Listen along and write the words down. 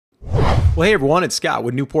Well, hey everyone, it's Scott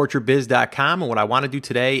with NewPortraitBiz.com, and what I want to do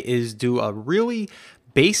today is do a really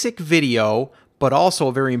basic video, but also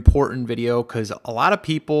a very important video because a lot of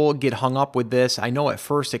people get hung up with this. I know at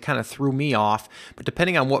first it kind of threw me off, but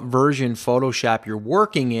depending on what version Photoshop you're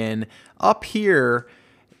working in, up here,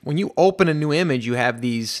 when you open a new image, you have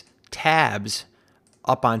these tabs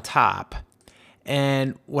up on top.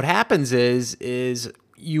 And what happens is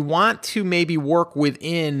you want to maybe work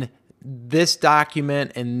within this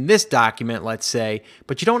document and this document, let's say,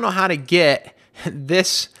 but you don't know how to get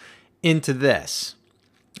this into this.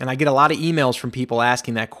 And I get a lot of emails from people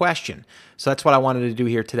asking that question. So that's what I wanted to do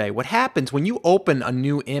here today. What happens when you open a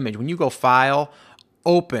new image, when you go File,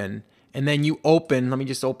 Open, and then you open, let me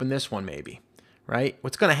just open this one maybe, right?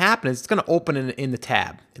 What's going to happen is it's going to open in the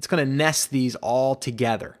tab. It's going to nest these all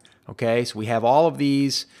together, okay? So we have all of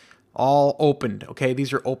these all opened, okay?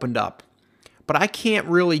 These are opened up. But I can't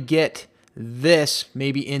really get this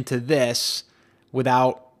maybe into this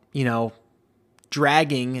without,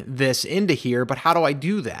 dragging this into here. But how do I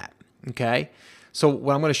do that? Okay. So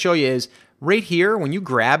what I'm going to show you is right here, when you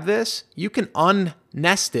grab this, you can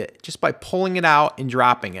unnest it just by pulling it out and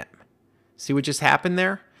dropping it. See what just happened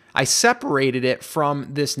there? I separated it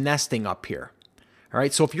from this nesting up here. All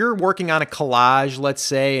right, so if you're working on a collage, let's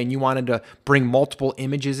say, and you wanted to bring multiple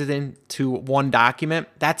images into one document,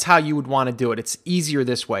 that's how you would want to do it. It's easier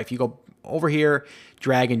this way. If you go over here,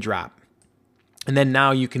 drag and drop. And then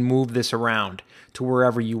now you can move this around to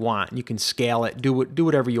wherever you want. You can scale it, do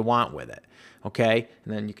whatever you want with it, okay?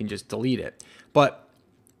 And then you can just delete it. But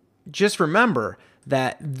just remember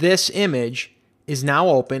that this image is now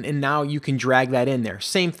open, and now you can drag that in there.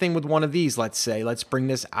 Same thing with one of these, let's say. Let's bring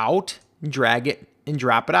this out and drag it and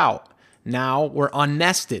drop it out. Now we're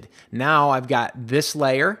unnested. Now I've got this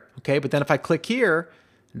layer, okay? But then if I click here,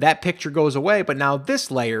 that picture goes away, but now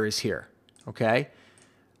this layer is here, okay?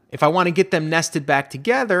 If I want to get them nested back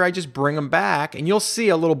together, I just bring them back, and you'll see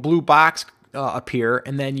a little blue box appear,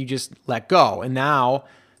 and then you just let go, and now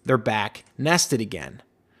they're back nested again,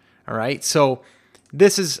 all right? So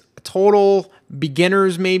this is a total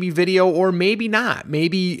beginners maybe video, or maybe not.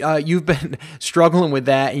 Maybe you've been struggling with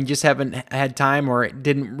that and you just haven't had time or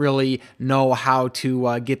didn't really know how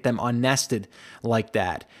to get them unnested like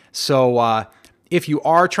that. So if you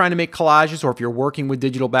are trying to make collages, or if you're working with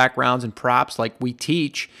digital backgrounds and props like we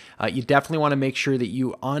teach, you definitely want to make sure that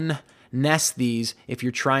you unnest these if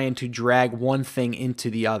you're trying to drag one thing into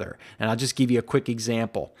the other. And I'll just give you a quick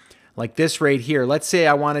example. Like this right here. Let's say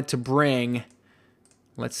I wanted to bring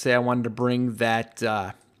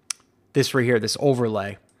that, this right here, this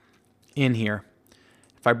overlay in here.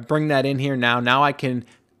 If I bring that in here now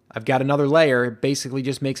I've got another layer. It basically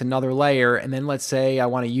just makes another layer. And then let's say I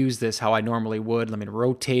want to use this how I normally would. Let me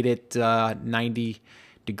rotate it 90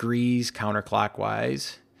 degrees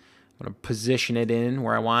counterclockwise. I'm going to position it in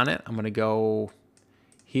where I want it. I'm going to go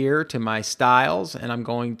here to my styles, and I'm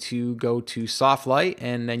going to go to soft light,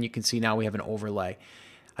 and then you can see now we have an overlay.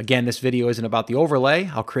 Again, this video isn't about the overlay.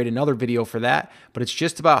 I'll create another video for that, but it's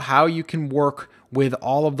just about how you can work with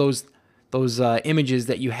all of those images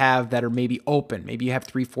that you have that are maybe open. Maybe you have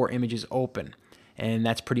 3-4 images open, and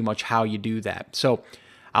that's pretty much how you do that. So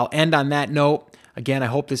I'll end on that note. Again, I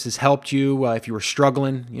hope this has helped you. If you were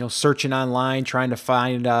struggling, searching online, trying to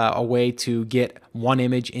find a way to get one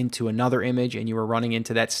image into another image, and you were running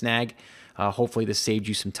into that snag, hopefully this saved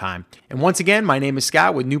you some time. And once again, my name is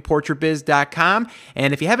Scott with NewPortraitBiz.com.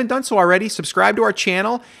 And if you haven't done so already, subscribe to our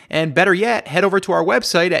channel. And better yet, head over to our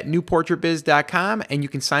website at NewPortraitBiz.com, and you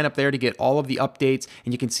can sign up there to get all of the updates.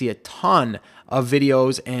 And you can see a ton of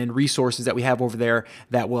videos and resources that we have over there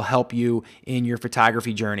that will help you in your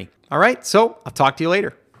photography journey. All right, so I'll talk to you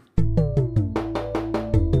later.